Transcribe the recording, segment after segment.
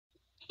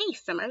Hey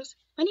Summers,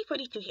 Lenne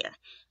 42 here.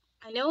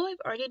 I know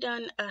I've already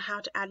done a how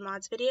to add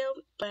mods video,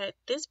 but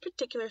this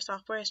particular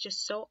software is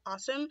just so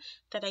awesome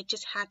that I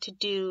just had to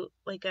do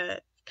like a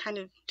kind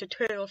of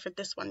tutorial for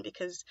this one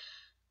because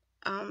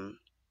um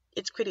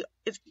it's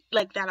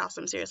like that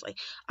awesome, seriously.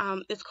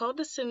 It's called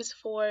the Sims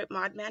 4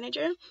 Mod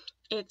Manager.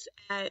 It's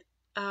at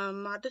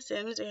Mod the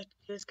Sims. You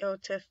just go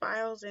to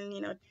files and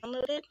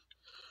download it.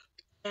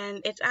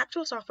 And it's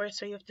actual software,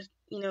 so you have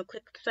to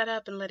click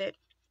setup and let it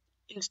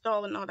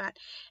install and all that.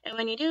 And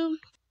when you do,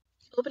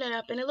 open it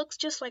up and it looks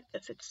just like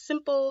this. It's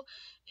simple,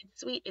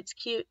 it's sweet, it's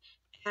cute,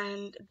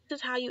 and this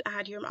is how you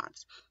add your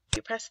mods.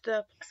 You press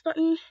the plus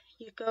button,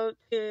 you go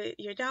to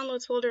your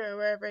downloads folder or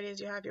wherever it is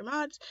you have your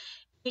mods,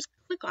 and you just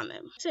click on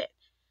them. That's it.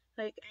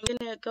 Like, I'm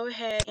gonna go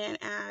ahead and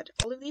add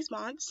all of these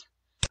mods.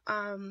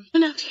 You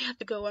don't actually have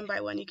to go one by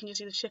one, you can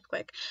just use a shift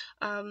click,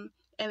 and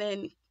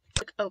then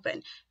click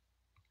open.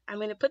 I'm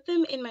gonna put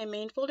them in my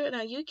main folder.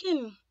 Now you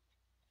can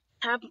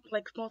have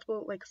like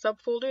multiple like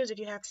subfolders if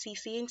you have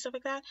CC and stuff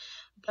like that,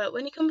 but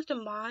when it comes to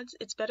mods,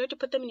 it's better to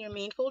put them in your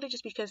main folder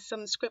just because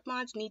some script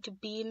mods need to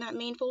be in that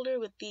main folder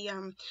with the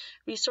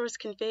resource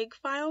config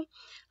file,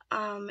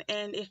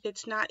 and if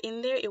it's not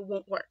in there, it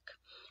won't work.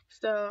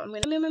 So I'm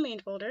going to put them in my main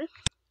folder,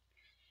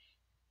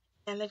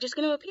 and they're just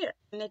going to appear,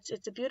 and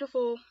it's a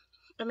beautiful,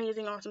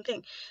 amazing, awesome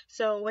thing.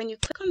 So when you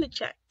click on the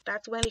check,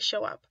 that's when they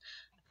show up.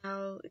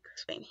 I'll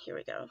explain. Here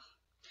we go.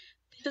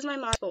 This is my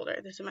mods folder.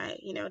 This is my,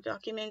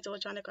 documents,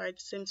 electronic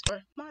arts, Sims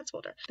 4 mods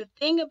folder. The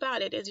thing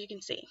about it, as you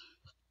can see,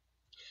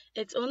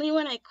 it's only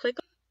when I click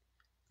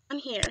on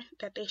here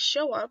that they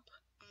show up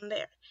on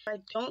there. If I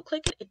don't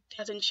click it, it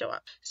doesn't show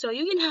up. So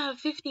you can have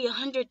 50,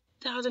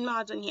 100,000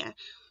 mods in here.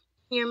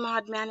 Your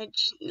mod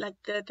manage, like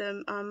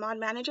the mod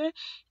manager,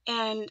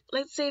 and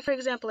let's say, for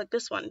example, like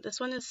this one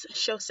is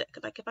show sick.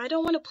 Like if I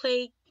don't want to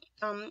play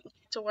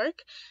to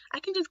work, I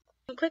can just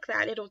click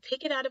that. It'll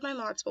take it out of my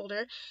mods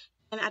folder,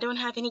 and I don't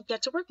have any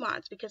Get to Work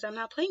mods because I'm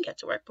not playing Get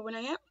to Work. But when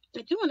I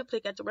do want to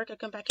play Get to Work, I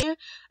come back here,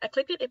 I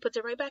click it, it puts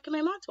it right back in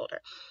my mods folder.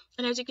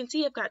 And as you can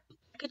see, I've got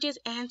packages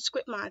and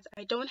script mods.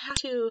 I don't have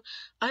to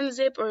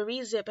unzip or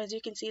rezip. As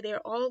you can see, they're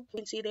all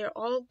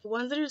the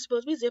ones that are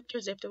supposed to be zipped are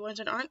zipped, the ones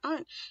that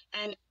aren't.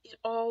 And it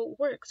all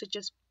works. It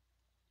just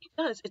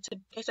does.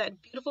 It's a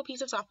beautiful piece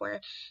of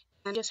software.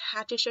 And I just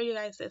had to show you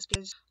guys this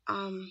because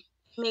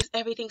it makes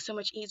everything so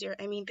much easier.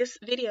 I mean, this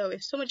video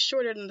is so much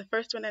shorter than the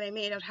first one that I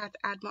made. I'd have to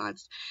add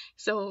mods,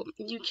 so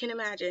you can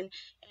imagine.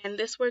 And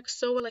this works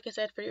so well, like I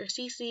said, for your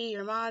CC,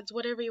 your mods,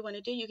 whatever you want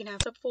to do. You can have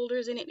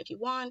subfolders in it if you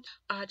want.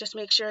 Just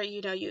make sure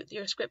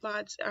your script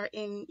mods are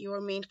in your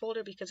main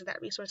folder because of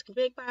that resource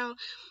config file.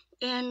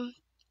 And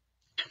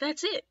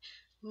that's it.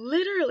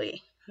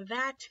 Literally,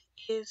 that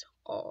is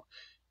all.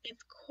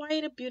 It's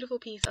quite a beautiful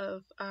piece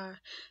of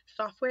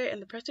software,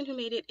 and the person who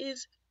made it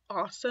is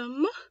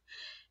awesome.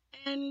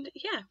 And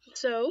yeah,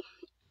 so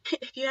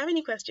if you have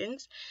any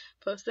questions,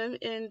 post them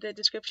in the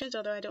descriptions,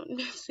 although I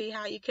don't see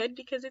how you could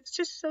because it's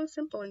just so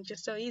simple and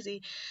just so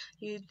easy.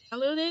 You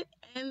download it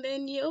and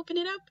then you open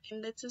it up,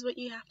 and this is what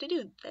you have to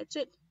do. That's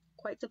it.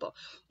 Quite simple.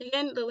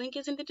 Again, the link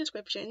is in the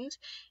descriptions,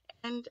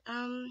 and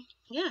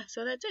yeah,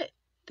 so that's it.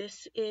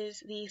 This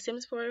is the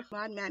Sims 4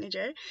 Mod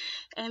Manager,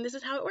 and this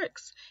is how it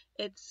works.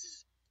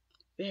 It's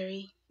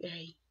very,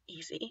 very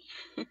easy.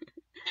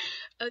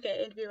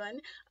 Okay, everyone.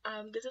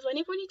 This is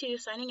Lenne 42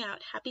 signing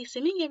out. Happy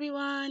simming,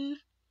 everyone!